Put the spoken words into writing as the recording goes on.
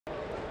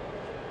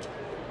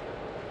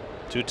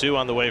2-2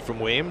 on the way from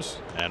Weems,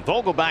 and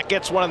Vogelbach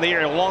gets one in the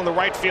air along the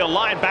right field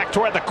line, back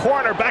toward the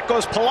corner. Back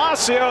goes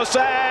Palacios,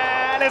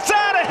 and it's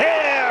out of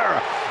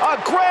here.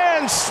 A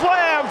grand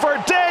slam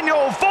for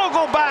Daniel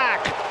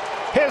Vogelbach.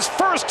 His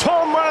first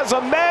home run as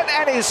a Met,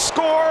 and he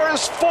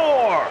scores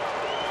 4.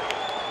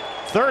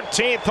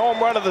 13th home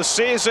run of the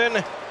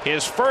season.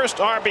 His first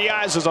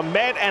RBIs as a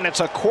Met, and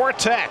it's a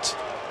quartet.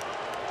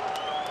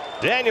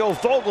 Daniel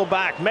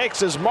Vogelbach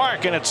makes his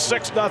mark, and it's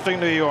 6-0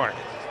 New York.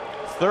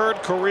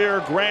 Third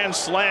career grand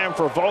slam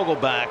for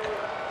Vogelbach,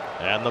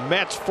 and the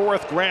Mets'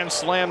 4th grand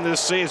slam this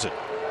season.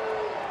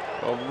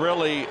 Well,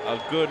 really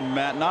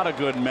not a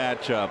good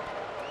matchup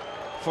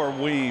for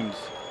Weems.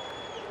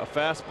 A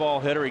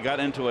fastball hitter. He got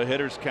into a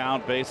hitter's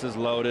count, bases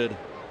loaded,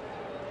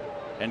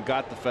 and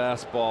got the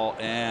fastball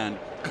and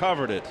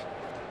covered it.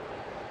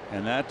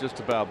 And that just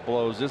about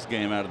blows this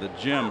game out of the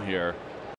gym here.